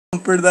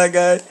For that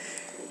guy.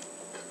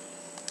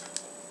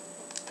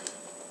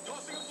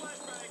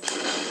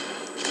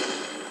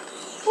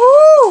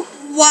 Woo!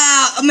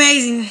 Wow,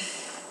 amazing.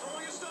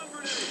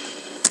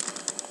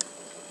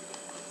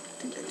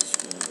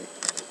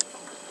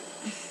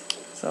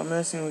 Stop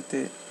messing with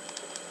it.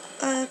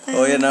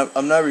 Oh yeah, no,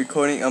 I'm not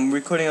recording. I'm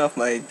recording off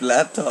my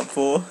laptop,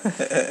 fool.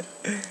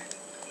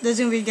 There's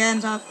gonna be a guy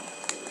on top.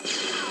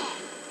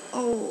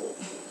 Oh.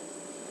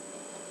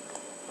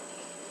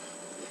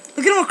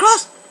 Look at him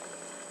across.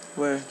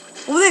 Where?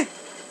 Over there.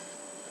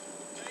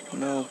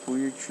 No, fool,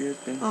 you're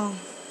tripping. Oh.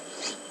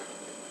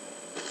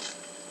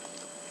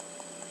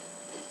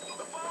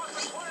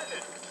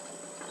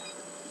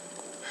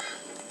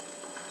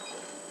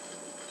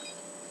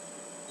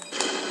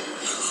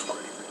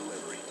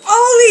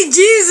 Holy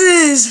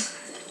Jesus!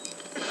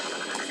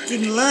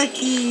 Getting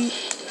lucky,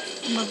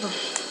 mother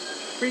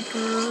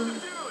freaker.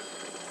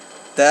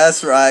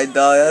 That's right,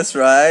 dog. That's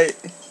right.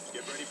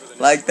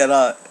 Like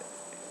that.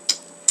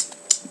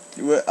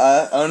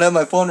 I don't have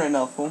my phone right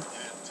now, fool.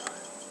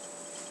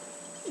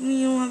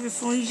 You don't have your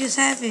phone. You just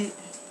have it.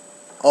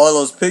 All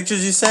those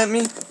pictures you sent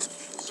me.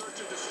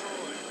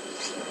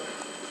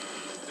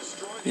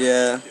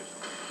 Yeah.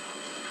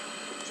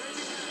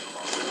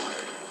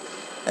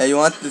 Hey, you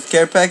want this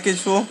care package,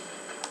 fool?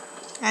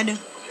 I do.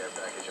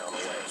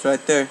 It's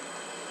right there.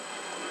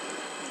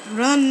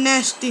 Run,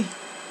 NaStY.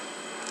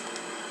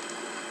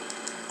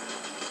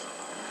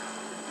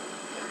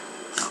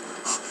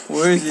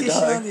 Where is he,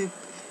 dog?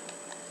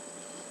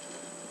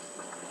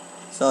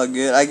 It's all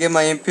good. I gave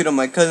my MP to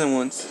my cousin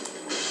once.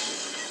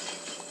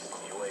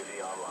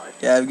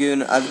 Yeah, I've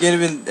given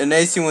an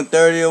AC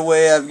 130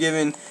 away. I've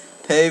given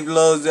paved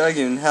loads. I've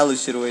given hella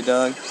shit away,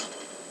 dog.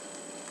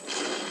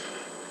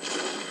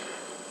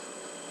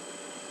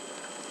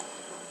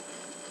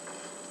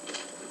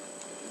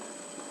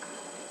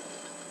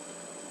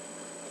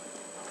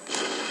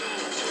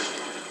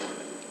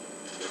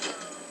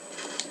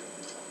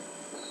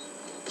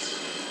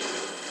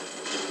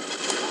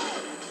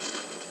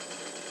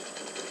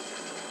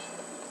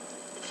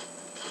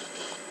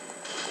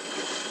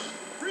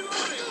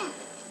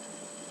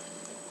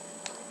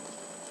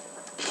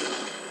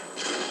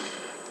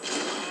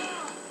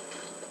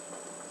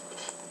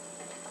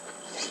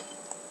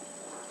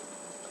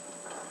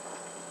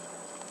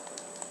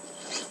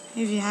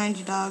 He's behind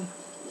you, dog.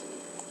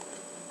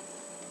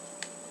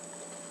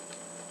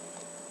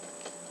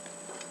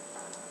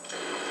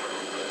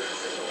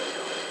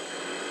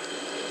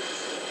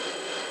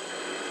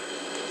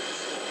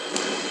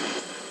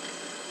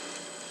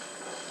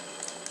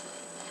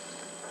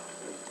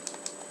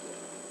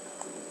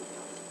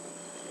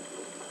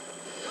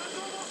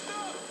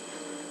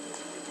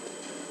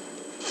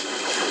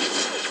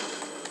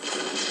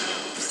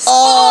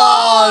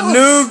 Oh,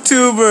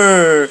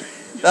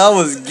 NoobTuber! That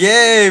was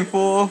gay,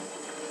 fool.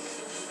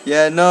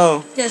 Yeah,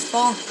 no. Just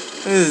fall. Look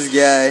at this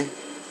guy.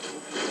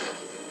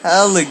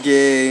 Hella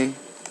gay.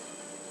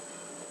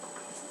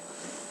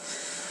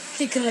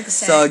 He could look a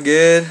It's all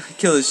good.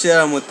 Kill the shit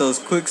out of him with those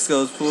quick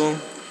scopes, fool.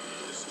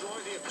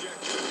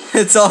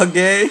 It's all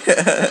gay.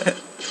 That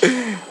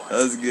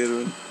was a good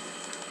one.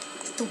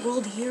 It's the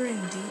world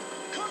hearing, dude.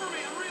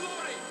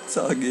 It's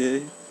all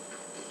gay.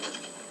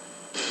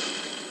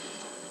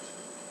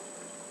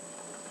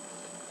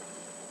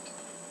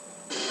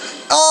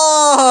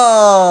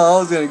 Oh, I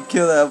was gonna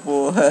kill that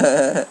fool.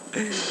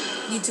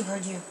 YouTube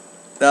heard you.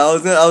 I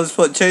was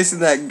chasing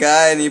that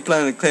guy and he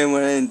planted a claim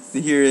when I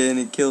didn't hear it and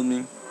he killed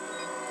me.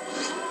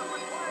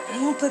 I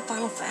don't want to play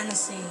Final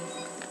Fantasy.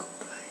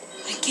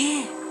 I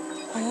can't.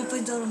 I won't play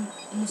until I'm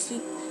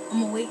asleep.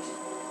 I'm awake.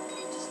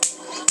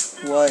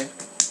 Why?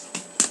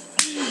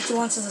 He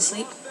wants us to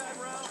sleep.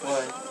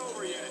 Why?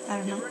 I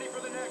don't know.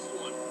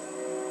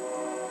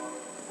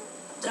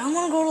 Do I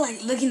want to go to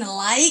like looking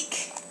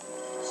alike?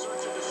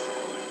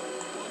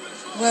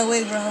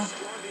 Wait, bro.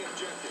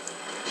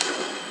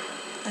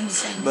 I'm just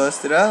saying.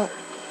 Bust it out.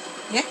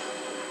 Yeah?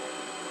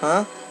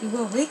 Huh? You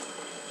go awake?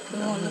 We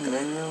won't look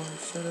alike. Manuel,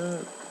 shut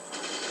up.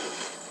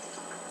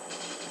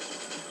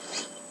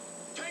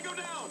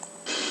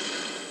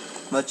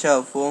 Watch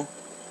out, fool.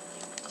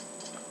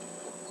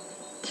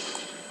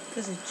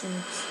 Because it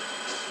jerks.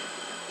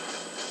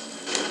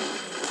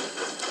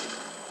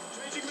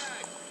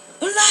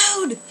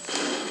 Loud!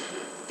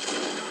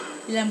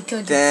 You let him kill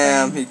you.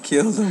 Damn, he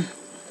killed him.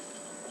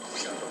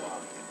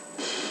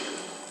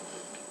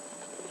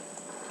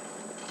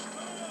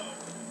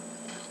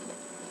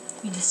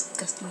 You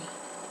disgust me.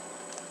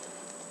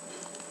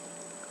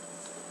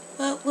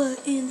 What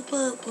in the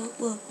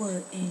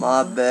what in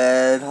My the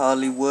bad,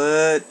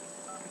 Hollywood.